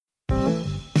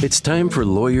It's time for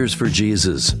Lawyers for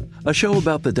Jesus, a show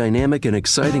about the dynamic and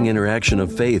exciting interaction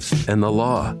of faith and the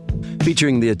law,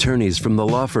 featuring the attorneys from the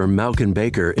law firm Mauck &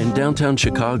 Baker in downtown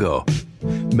Chicago.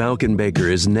 Mauck & Baker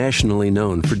is nationally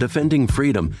known for defending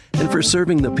freedom and for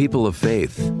serving the people of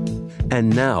faith.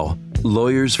 And now,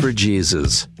 Lawyers for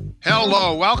Jesus.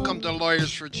 Hello, welcome to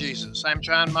Lawyers for Jesus. I'm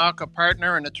John Mauck, a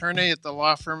partner and attorney at the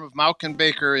law firm of Mauck &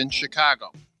 Baker in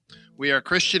Chicago. We are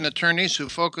Christian attorneys who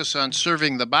focus on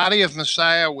serving the body of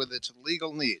Messiah with its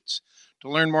legal needs. To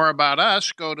learn more about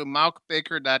us, go to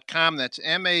mauckbaker.com, that's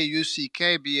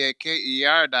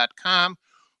MAUCKBAKER.com,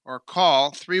 or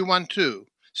call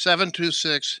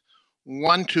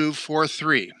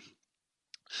 312-726-1243.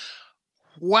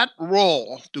 What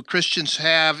role do Christians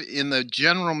have in the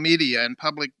general media and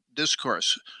public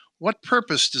discourse? What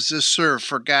purpose does this serve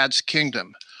for God's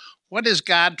kingdom? What is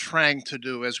God trying to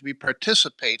do as we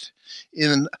participate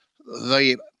in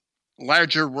the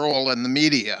larger role in the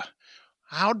media?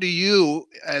 How do you,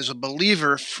 as a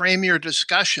believer, frame your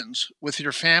discussions with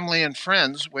your family and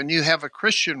friends when you have a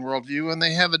Christian worldview and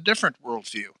they have a different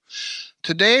worldview?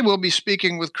 Today, we'll be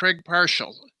speaking with Craig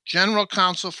Parshall, General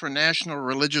Counsel for National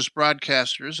Religious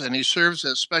Broadcasters, and he serves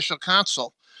as Special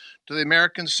Counsel to the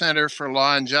American Center for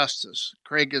Law and Justice.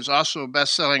 Craig is also a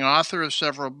best-selling author of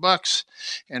several books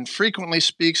and frequently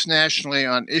speaks nationally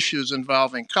on issues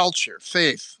involving culture,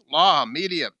 faith, law,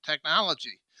 media,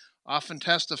 technology, often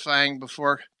testifying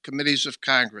before committees of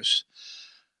Congress.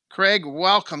 Craig,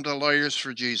 welcome to Lawyers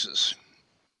for Jesus.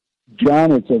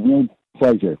 John, it's a real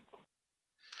pleasure.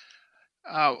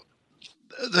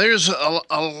 There's a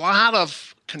lot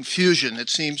of confusion, it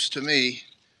seems to me,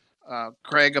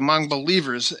 Craig, among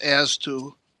believers as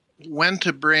to when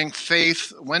to bring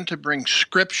faith, when to bring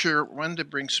scripture, when to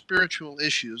bring spiritual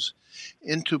issues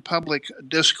into public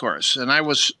discourse. And I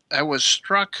was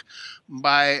struck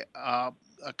by a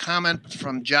comment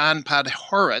from John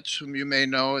Podhoretz, whom you may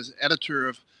know as editor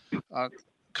of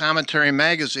Commentary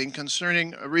Magazine,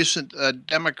 concerning a recent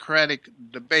Democratic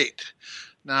debate.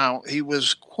 Now, he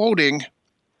was quoting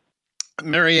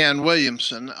Marianne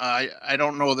Williamson. I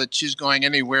don't know that she's going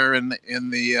anywhere in the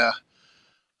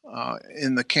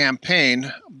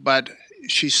campaign, but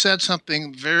she said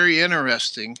something very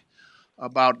interesting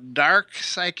about dark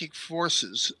psychic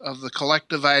forces of the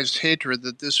collectivized hatred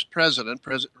that this president,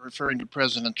 referring to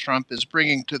President Trump, is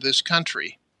bringing to this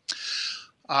country.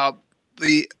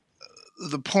 The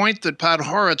point that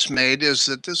Podhoretz made is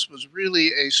that this was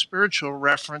really a spiritual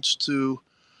reference to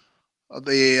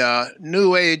the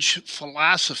New Age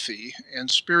philosophy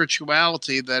and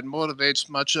spirituality that motivates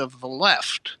much of the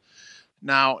left.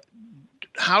 Now,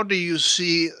 how do you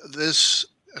see this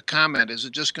comment? Is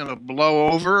it just going to blow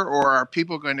over, or are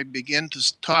people going to begin to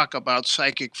talk about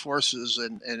psychic forces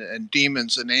and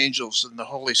demons and angels and the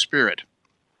Holy Spirit?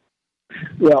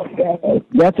 Well,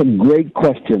 that's a great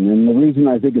question. And the reason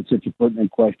I think it's such a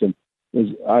pertinent question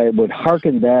is I would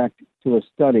hearken back to a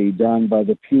study done by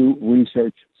the Pew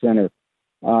Research Center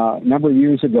a number of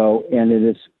years ago, and it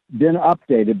has been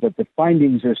updated, but the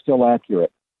findings are still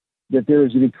accurate, that there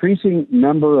is an increasing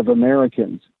number of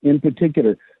Americans, in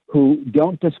particular, who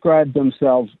don't describe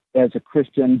themselves as a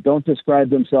Christian, don't describe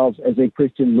themselves as a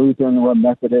Christian Lutheran or a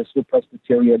Methodist or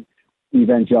Presbyterian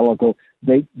evangelical.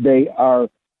 They are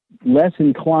less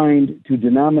inclined to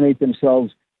denominate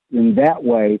themselves in that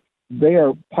way. They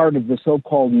are part of the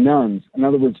so-called nones. In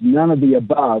other words, none of the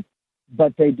above,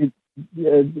 but they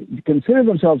consider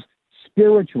themselves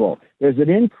spiritual. There's an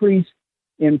increase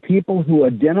in people who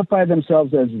identify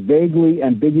themselves as vaguely,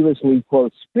 ambiguously,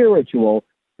 quote, spiritual,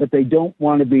 but they don't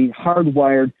want to be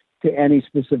hardwired to any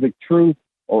specific truth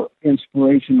or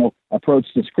inspirational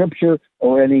approach to Scripture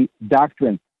or any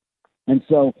doctrine. And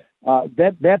so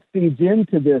that feeds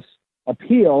into this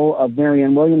appeal of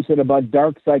Marianne Williamson about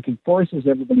dark psychic forces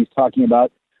everybody's talking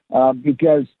about,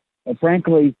 because,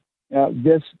 frankly,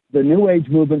 the New Age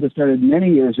movement that started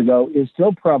many years ago is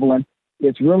still prevalent.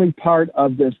 It's really part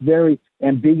of this very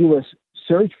ambiguous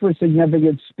search for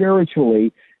significance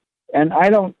spiritually, and I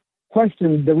don't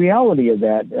question the reality of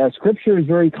that. Scripture is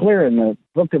very clear in the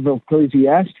book of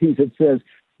Ecclesiastes. It says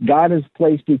God has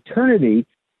placed eternity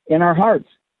in our hearts,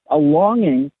 a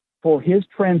longing for his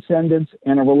transcendence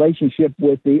and a relationship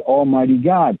with the Almighty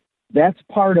God. That's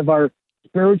part of our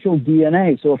spiritual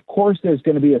DNA. So, of course, there's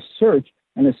going to be a search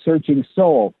and a searching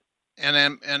soul. And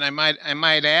I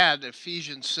might add,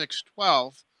 Ephesians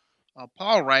 6:12,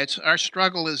 Paul writes, "Our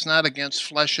struggle is not against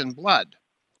flesh and blood,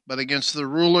 but against the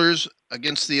rulers,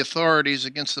 against the authorities,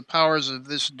 against the powers of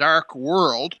this dark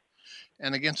world,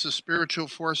 and against the spiritual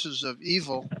forces of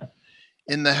evil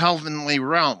in the heavenly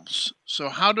realms." So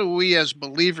how do we as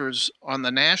believers on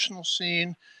the national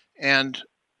scene and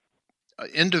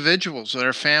individuals, that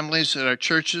our families, that our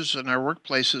churches, and our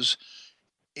workplaces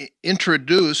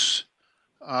introduce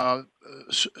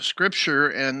Scripture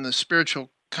and the spiritual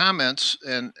comments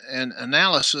and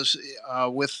analysis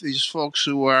with these folks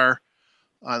who are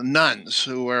nuns,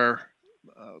 who are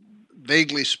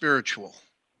vaguely spiritual.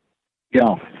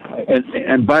 Yeah,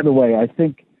 and by the way, I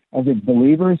think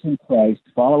believers in Christ,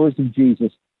 followers of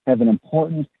Jesus, have an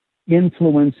important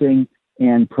influencing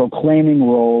and proclaiming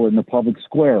role in the public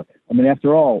square. I mean,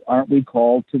 after all, aren't we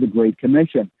called to the Great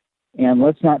Commission? And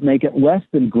let's not make it less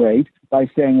than great by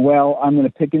saying, well, I'm going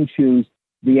to pick and choose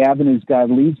the avenues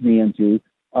God leads me into.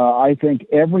 I think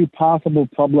every possible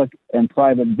public and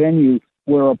private venue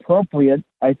where appropriate,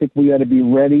 I think we ought to be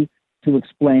ready to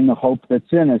explain the hope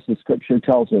that's in us, as Scripture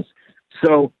tells us.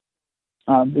 So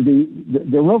the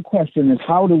real question is,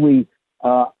 how do we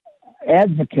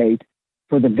advocate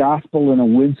for the gospel in a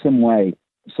winsome way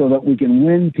so that we can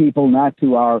win people not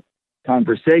to our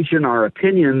conversation, our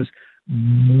opinions,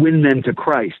 win them to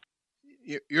Christ?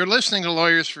 You're listening to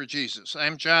Lawyers for Jesus.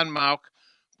 I'm John Mauck,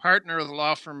 partner of the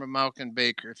law firm of Mauck &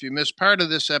 Baker. If you missed part of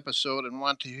this episode and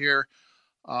want to hear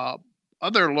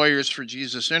other Lawyers for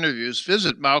Jesus interviews,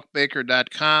 visit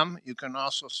mauckbaker.com. You can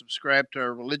also subscribe to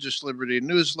our Religious Liberty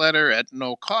newsletter at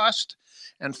no cost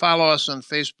and follow us on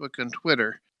Facebook and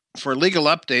Twitter for legal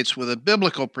updates with a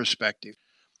biblical perspective.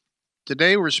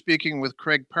 Today we're speaking with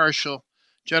Craig Parshall,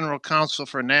 General Counsel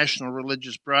for National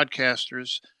Religious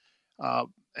Broadcasters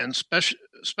and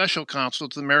Special Counsel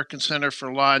to the American Center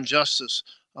for Law and Justice,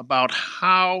 about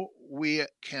how we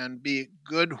can be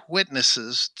good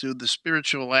witnesses to the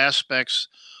spiritual aspects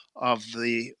of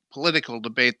the political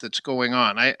debate that's going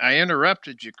on. I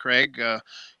interrupted you, Craig.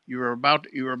 You were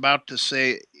about to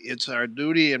say it's our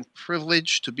duty and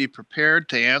privilege to be prepared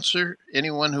to answer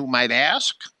anyone who might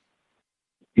ask.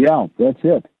 Yeah, that's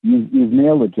it. You've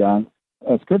nailed it, John.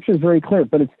 Scripture is very clear,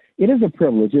 but it is a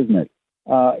privilege, isn't it?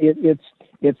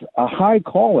 It's a high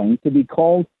calling to be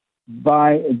called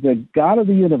by the God of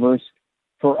the universe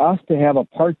for us to have a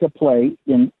part to play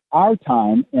in our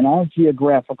time, in our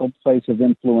geographical place of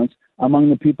influence among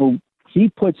the people He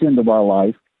puts into our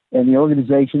life, and the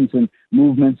organizations and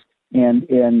movements and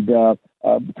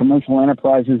commercial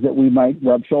enterprises that we might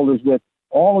rub shoulders with.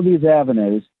 All of these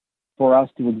avenues for us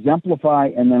to exemplify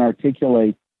and then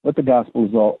articulate what the gospel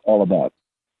is all about.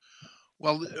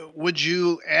 Well, would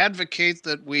you advocate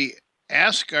that we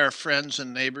ask our friends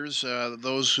and neighbors,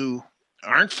 those who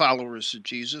aren't followers of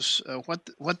Jesus,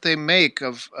 what they make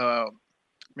of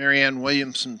Marianne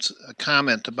Williamson's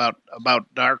comment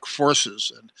about dark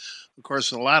forces? And of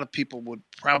course, a lot of people would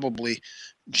probably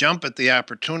jump at the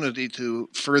opportunity to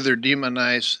further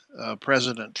demonize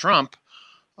President Trump.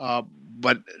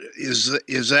 But is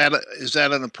that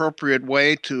an appropriate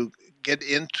way to get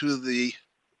into the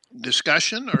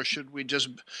discussion, or should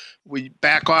we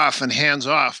back off and hands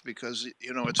off because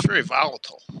it's very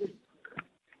volatile?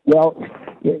 Well,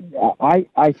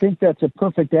 I think that's a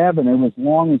perfect avenue as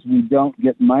long as we don't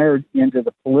get mired into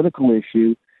the political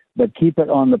issue, but keep it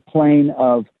on the plane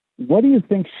of what do you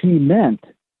think she meant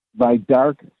by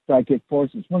dark psychic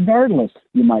forces, regardless,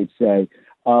 you might say,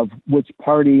 of which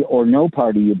party or no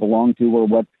party you belong to or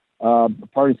what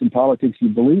partisan politics you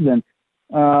believe in.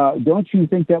 Don't you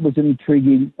think that was an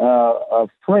intriguing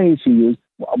phrase she used?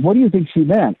 What do you think she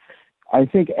meant? I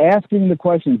think asking the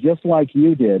question just like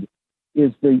you did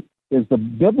is the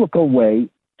biblical way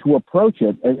to approach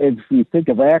it. If you think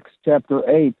of Acts chapter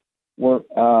 8, where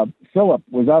Philip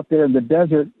was out there in the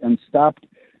desert and stopped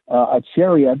a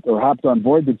chariot, or hopped on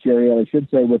board the chariot, I should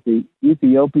say, with the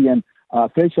Ethiopian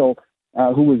official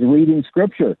who was reading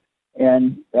Scripture.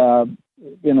 And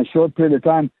in a short period of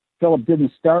time, Philip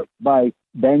didn't start by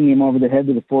banging him over the head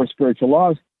with the four spiritual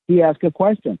laws. He asked a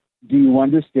question. Do you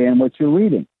understand what you're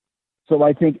reading? So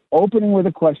I think opening with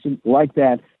a question like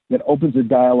that opens a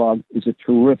dialogue is a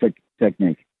terrific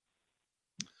technique.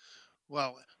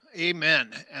 Well,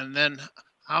 amen. And then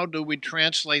how do we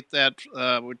translate that?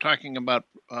 We're talking about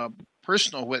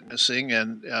personal witnessing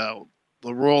and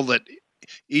the role that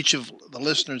each of the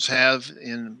listeners have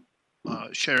in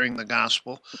sharing the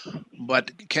gospel,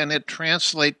 but can it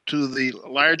translate to the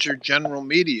larger general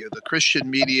media? The Christian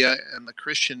media and the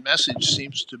Christian message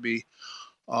seems to be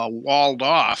walled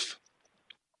off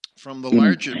from the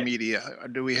larger media.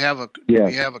 Do we have a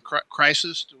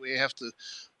crisis? Do we have to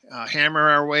hammer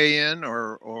our way in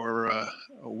or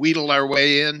wheedle our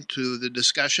way into the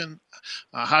discussion?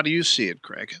 How do you see it,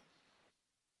 Craig?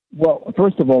 Well,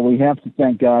 first of all, we have to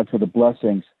thank God for the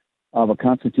blessings of a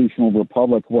constitutional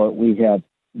republic where we have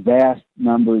vast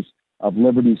numbers of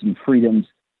liberties and freedoms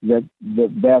that the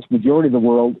vast majority of the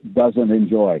world doesn't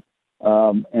enjoy.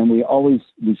 and we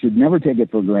should never take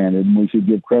it for granted, and we should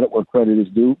give credit where credit is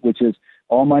due, which is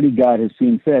Almighty God has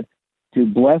seen fit to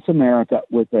bless America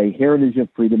with a heritage of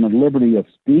freedom and liberty of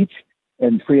speech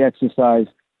and free exercise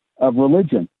of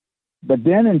religion. But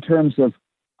then in terms of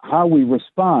how we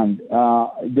respond,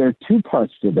 there are two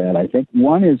parts to that, I think.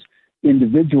 One is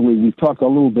individually, we've talked a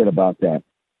little bit about that.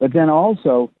 But then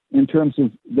also in terms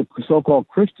of the so-called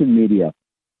Christian media,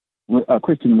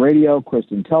 Christian radio,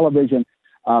 Christian television,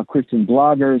 Christian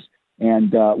bloggers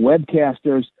and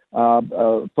webcasters,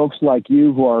 folks like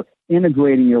you who are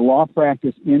integrating your law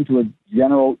practice into a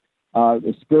general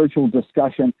spiritual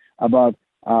discussion about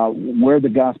where the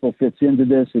gospel fits into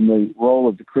this and the role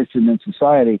of the Christian in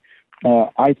society.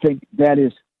 I think that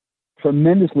is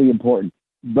tremendously important,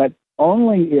 but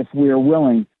only if we're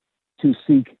willing to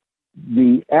seek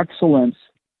the excellence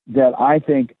that I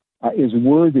think is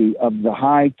worthy of the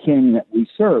high king that we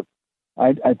serve.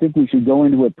 I think we should go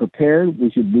into it prepared. We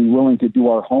should be willing to do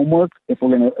our homework if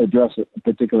we're going to address a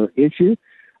particular issue.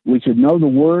 We should know the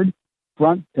word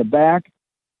front to back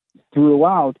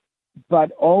throughout,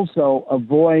 but also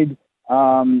avoid,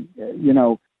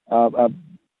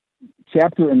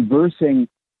 chapter and versing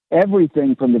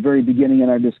everything from the very beginning in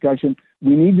our discussion.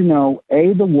 We need to know,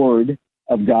 A, the word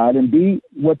of God, and B,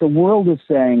 what the world is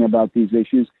saying about these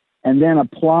issues, and then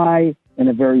apply in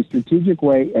a very strategic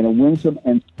way, in a winsome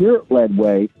and spirit-led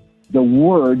way, the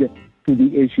word to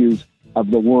the issues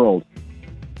of the world.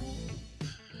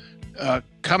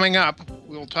 Coming up,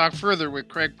 we'll talk further with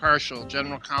Craig Parshall,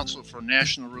 General Counsel for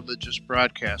National Religious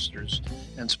Broadcasters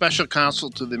and Special Counsel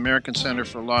to the American Center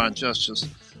for Law and Justice,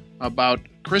 about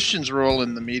Christians' role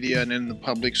in the media and in the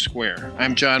public square.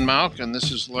 I'm John Mauck, and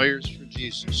this is Lawyers for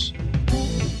Jesus.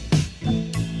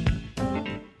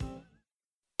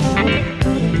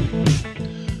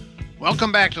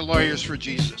 Welcome back to Lawyers for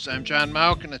Jesus. I'm John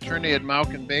Mauck, an attorney at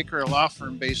Mauck & Baker, a law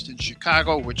firm based in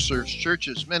Chicago, which serves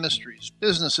churches, ministries,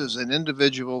 businesses, and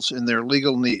individuals in their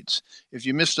legal needs. If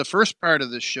you missed the first part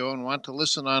of this show and want to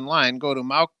listen online, go to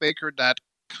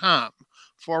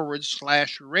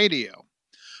mauckbaker.com/radio.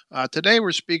 Today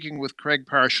we're speaking with Craig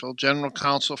Parshall, General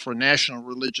Counsel for National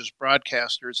Religious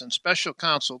Broadcasters and Special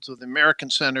Counsel to the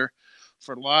American Center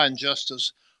for Law and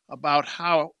Justice, about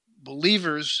how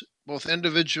believers, both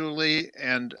individually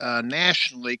and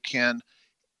nationally, can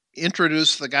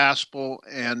introduce the gospel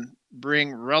and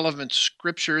bring relevant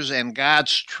scriptures and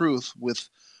God's truth with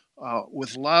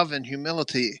love and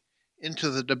humility into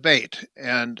the debate.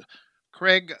 And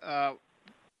Craig,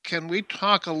 can we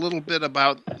talk a little bit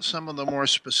about some of the more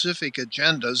specific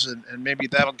agendas, and maybe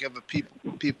that'll give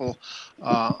people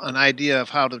an idea of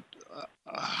how to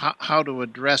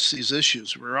address these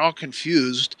issues? We're all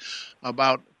confused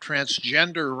about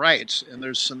transgender rights, and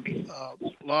there's some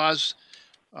laws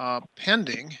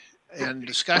pending and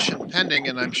discussion pending,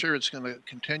 and I'm sure it's going to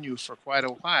continue for quite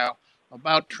a while,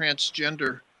 about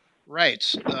transgender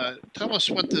rights. Tell us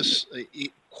what this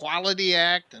Equality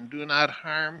Act and Do Not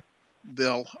Harm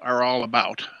bill are all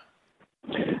about.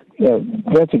 Yeah,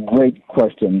 that's a great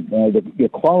question. The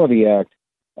Equality Act,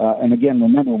 and again,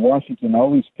 remember, Washington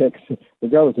always picks,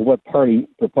 regardless of what party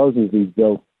proposes these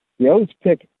bills, they always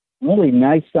pick really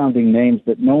nice-sounding names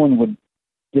that no one would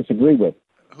disagree with.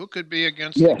 Who could be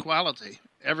against equality?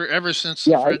 Ever since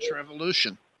the French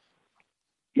Revolution.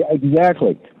 Yeah,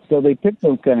 exactly. So they pick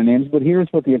those kind of names, but here's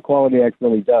what the Equality Act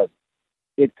really does.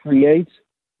 It creates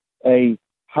a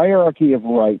hierarchy of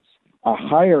rights, a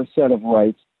higher set of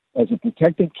rights as a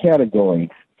protected category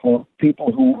for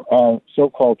people who are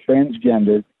so-called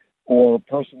transgendered, or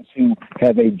persons who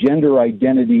have a gender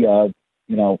identity of,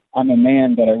 I'm a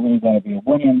man but I really want to be a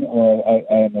woman, or I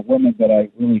am a woman but I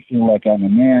really feel like I'm a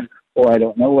man, or I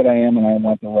don't know what I am and I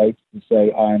want the rights to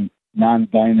say I'm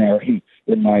non-binary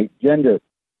in my gender.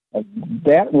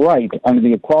 That right under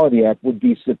the Equality Act would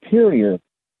be superior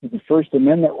to the First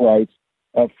Amendment rights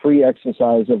of free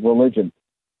exercise of religion.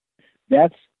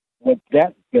 That's what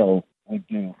that bill would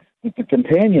do. With the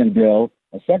companion bill,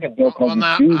 a second bill called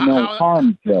the Do No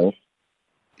Harm bill.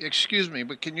 Excuse me,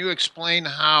 but can you explain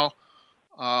how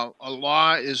a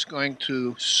law is going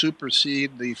to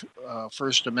supersede the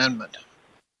First Amendment?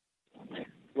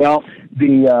 Well,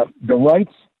 the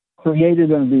rights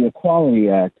created under the Equality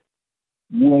Act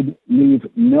would leave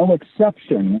no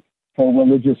exception for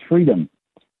religious freedom.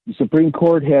 The Supreme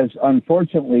Court has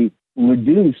unfortunately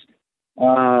reduced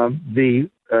the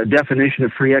definition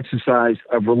of free exercise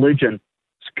of religion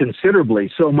considerably,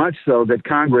 so much so that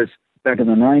Congress back in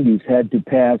the 90s had to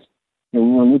pass the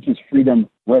Religious Freedom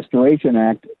Restoration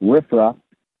Act, RFRA,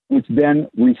 which then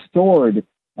restored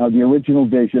the original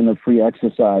vision of free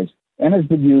exercise and has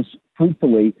been used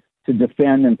fruitfully to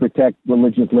defend and protect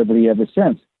religious liberty ever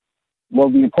since. Well,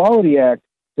 the Equality Act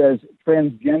says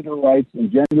transgender rights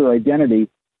and gender identity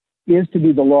is to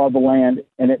be the law of the land,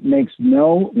 and it makes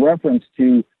no reference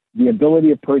to the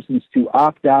ability of persons to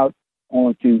opt out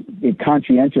or to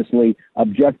conscientiously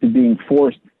object to being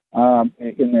forced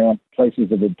in their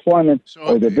places of employment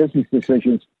or their business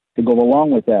decisions to go along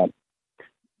with that.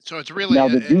 So it's really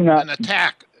an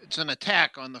attack. It's an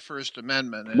attack on the First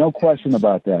Amendment. No question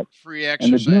about that. Free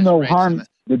exercise. And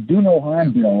the Do No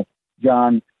Harm bill,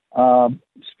 John,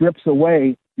 strips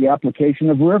away the application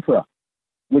of RFRA,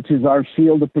 which is our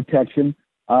shield of protection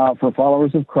for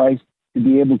followers of Christ to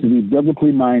be able to be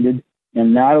biblically minded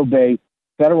and not obey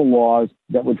federal laws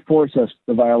that would force us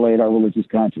to violate our religious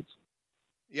conscience.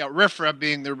 Yeah, RFRA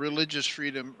being the Religious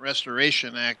Freedom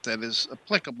Restoration Act that is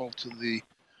applicable to the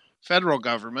federal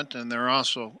government, and there are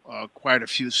also quite a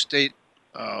few state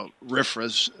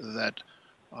RFRAs that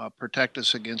protect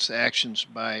us against actions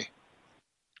by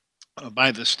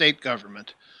the state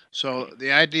government. So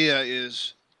the idea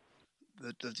is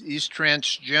that these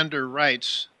transgender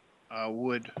rights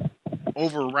would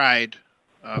override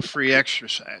free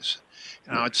exercise.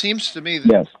 Now, it seems to me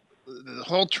that yes. The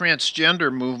whole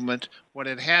transgender movement, what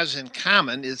it has in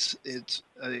common is it's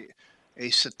a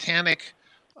satanic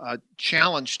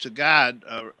challenge to God,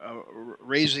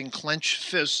 raising clenched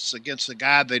fists against a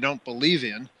God they don't believe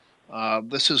in.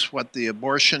 This is what the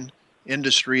abortion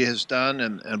industry has done,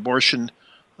 and abortion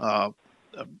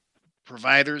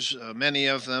providers, many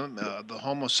of them, the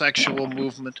homosexual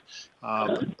movement,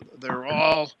 they're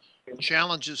all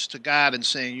challenges to God and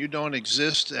saying you don't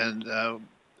exist, and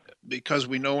because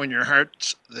we know in your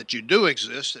hearts that you do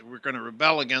exist, that we're going to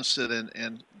rebel against it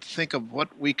and think of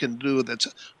what we can do that's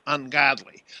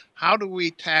ungodly. How do we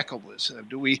tackle this?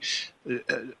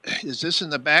 Is this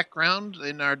in the background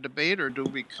in our debate, or do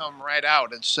we come right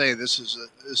out and say this is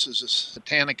a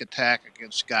satanic attack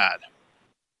against God?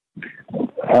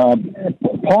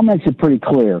 Paul makes it pretty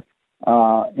clear,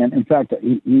 and in fact,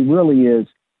 he really is.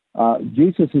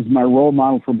 Jesus is my role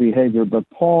model for behavior, but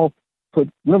Paul put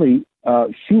really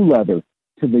shoe leather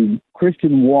to the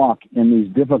Christian walk in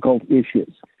these difficult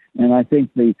issues. And I think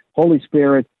the Holy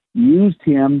Spirit used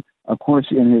him, of course,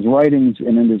 in his writings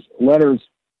and in his letters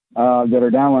that are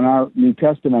down in our New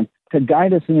Testament to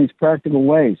guide us in these practical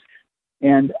ways.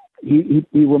 And he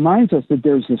reminds us that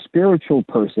there's a spiritual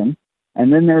person,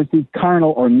 and then there's the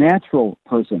carnal or natural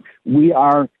person. We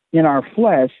are, in our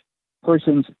flesh,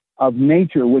 persons of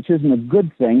nature, which isn't a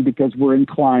good thing because we're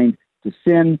inclined to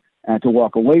sin, to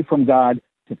walk away from God,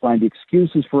 to find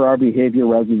excuses for our behavior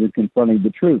rather than confronting the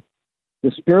truth.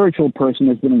 The spiritual person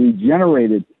has been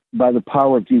regenerated by the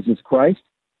power of Jesus Christ.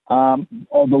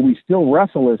 Although we still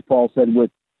wrestle, as Paul said,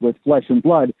 with flesh and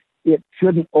blood, it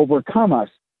shouldn't overcome us.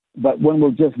 But when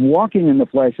we're just walking in the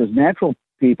flesh as natural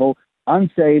people,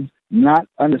 unsaved, not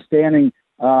understanding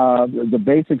the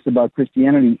basics about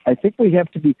Christianity, I think we have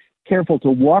to be careful to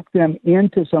walk them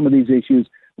into some of these issues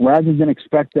rather than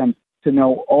expect them to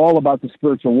know all about the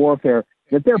spiritual warfare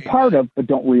that they're part of but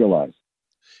don't realize.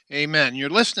 Amen. You're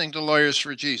listening to Lawyers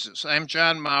for Jesus. I'm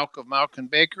John Mauck of Mauck and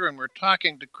Baker, and we're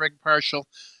talking to Craig Parshall,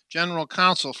 General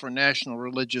Counsel for National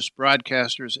Religious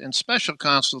Broadcasters and Special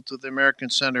Counsel to the American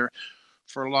Center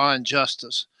for Law and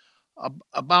Justice,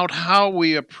 about how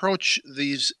we approach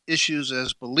these issues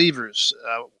as believers,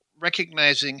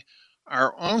 recognizing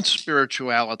our own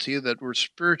spirituality, that we're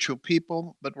spiritual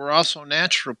people, but we're also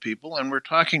natural people, and we're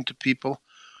talking to people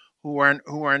who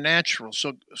are natural.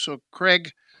 So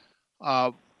Craig,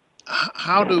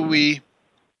 how do we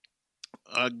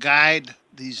guide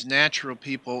these natural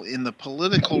people in the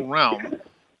political realm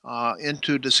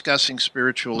into discussing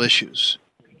spiritual issues?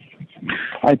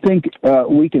 I think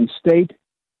we can state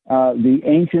the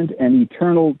ancient and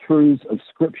eternal truths of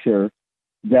Scripture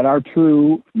that are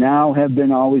true, now have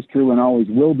been always true, and always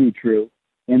will be true,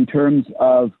 in terms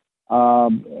of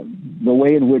the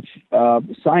way in which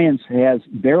science has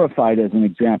verified, as an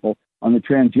example, on the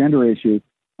transgender issue.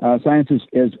 Science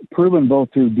has proven both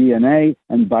through DNA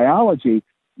and biology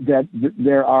that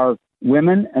there are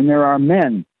women and there are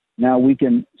men. Now, we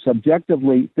can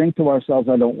subjectively think to ourselves,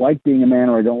 I don't like being a man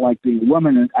or I don't like being a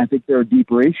woman, and I think there are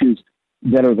deeper issues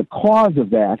that are the cause of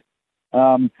that.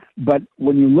 But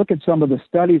when you look at some of the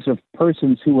studies of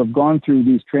persons who have gone through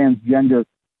these transgender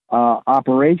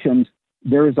operations,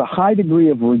 there is a high degree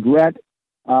of regret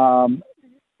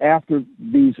after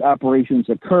these operations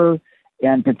occur,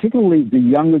 and particularly the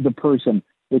younger the person,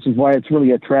 which is why it's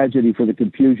really a tragedy for the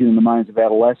confusion in the minds of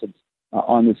adolescents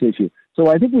on this issue. So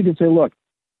I think we could say, look,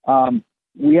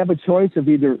 we have a choice of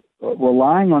either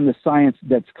relying on the science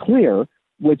that's clear,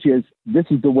 which is this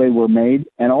is the way we're made,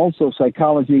 and also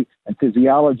psychology and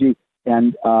physiology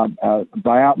and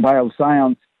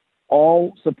bioscience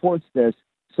all supports this.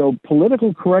 So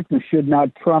political correctness should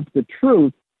not trump the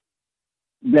truth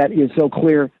that is so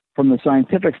clear from the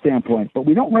scientific standpoint. But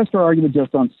we don't rest our argument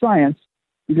just on science,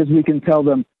 because we can tell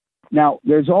them, now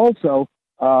there's also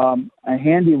a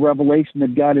handy revelation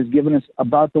that God has given us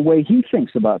about the way he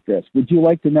thinks about this. Would you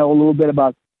like to know a little bit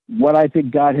about what I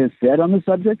think God has said on the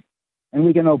subject? And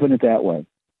we can open it that way.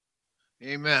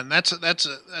 Amen. That's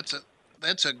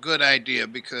a good idea,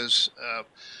 because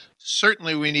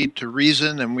certainly we need to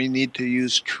reason, and we need to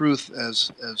use truth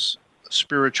as a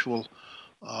spiritual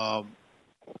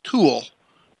tool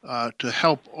to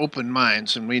help open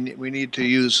minds, and we need to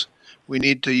use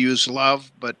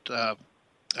love. But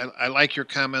I like your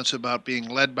comments about being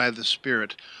led by the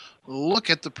Spirit. Look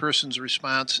at the person's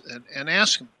response and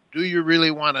ask them, do you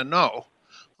really want to know?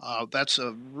 That's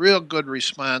a real good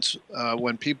response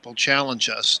when people challenge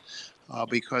us,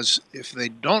 because if they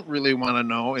don't really want to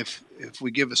know, if we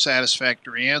give a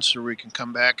satisfactory answer, we can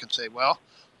come back and say, well,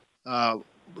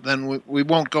 then we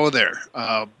won't go there,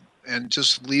 and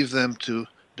just leave them to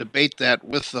debate that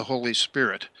with the Holy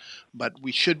Spirit. But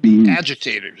we should be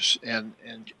agitators and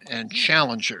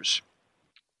challengers.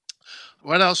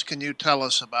 What else can you tell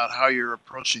us about how you're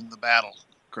approaching the battle,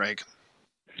 Craig?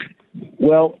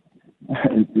 Well,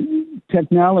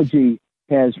 technology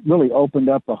has really opened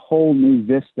up a whole new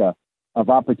vista of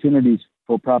opportunities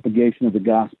for propagation of the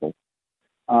gospel.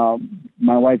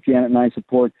 My wife Janet and I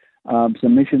support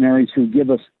some missionaries who give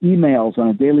us emails on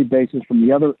a daily basis from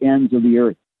the other ends of the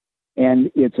earth.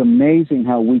 And it's amazing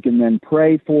how we can then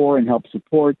pray for and help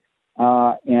support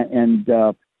and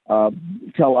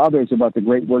tell others about the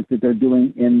great work that they're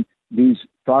doing in these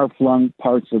far-flung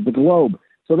parts of the globe.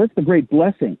 So that's the great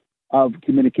blessing of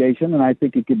communication, and I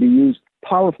think it could be used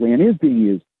powerfully and is being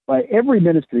used by every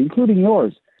ministry, including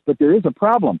yours. But there is a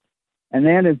problem, and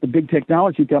that is the big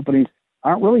technology companies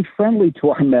aren't really friendly to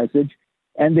our message,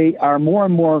 and they are more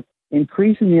and more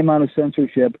increasing the amount of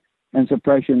censorship and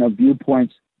suppression of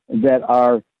viewpoints that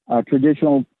are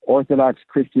traditional Orthodox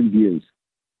Christian views.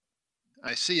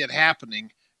 I see it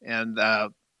happening, and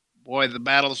boy, the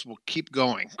battles will keep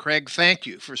going. Craig, thank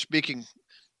you for speaking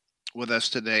with us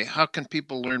today. How can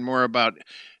people learn more about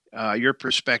your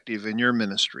perspective and your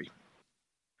ministry?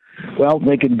 Well,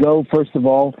 they can go, first of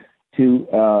all, to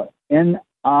nrb.org.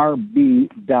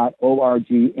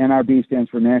 NRB stands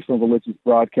for National Religious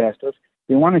Broadcasters.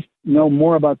 They want to know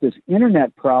more about this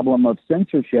internet problem of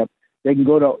censorship. They can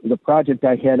go to the project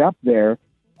I head up there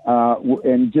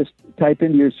and just type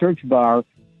into your search bar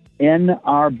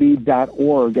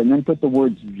nrb.org and then put the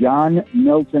words John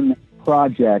Milton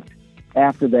Project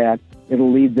after that.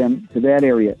 It'll lead them to that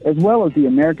area, as well as the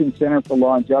American Center for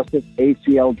Law and Justice,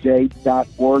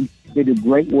 aclj.org. They do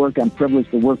great work. I'm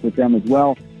privileged to work with them as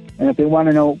well. And if they want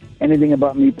to know anything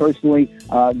about me personally,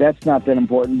 that's not that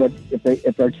important. But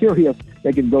if they're curious,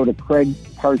 they can go to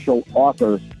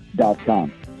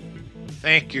craigparshallauthor.com.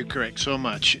 Thank you, Craig, so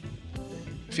much.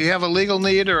 If you have a legal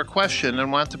need or a question and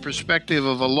want the perspective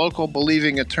of a local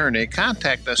believing attorney,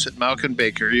 contact us at Mauck &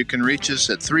 Baker. You can reach us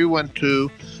at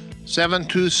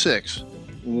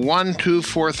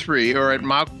 312-726-1243 or at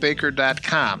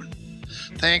mauckbaker.com.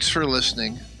 Thanks for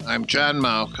listening. I'm John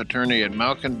Mauck, attorney at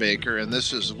Mauck & Baker, and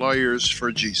this is Lawyers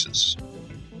for Jesus.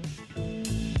 You're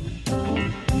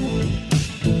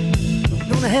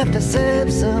gonna have to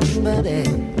serve somebody.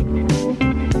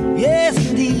 Yes,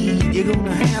 indeed, you're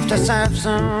gonna have to serve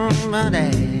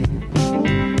somebody.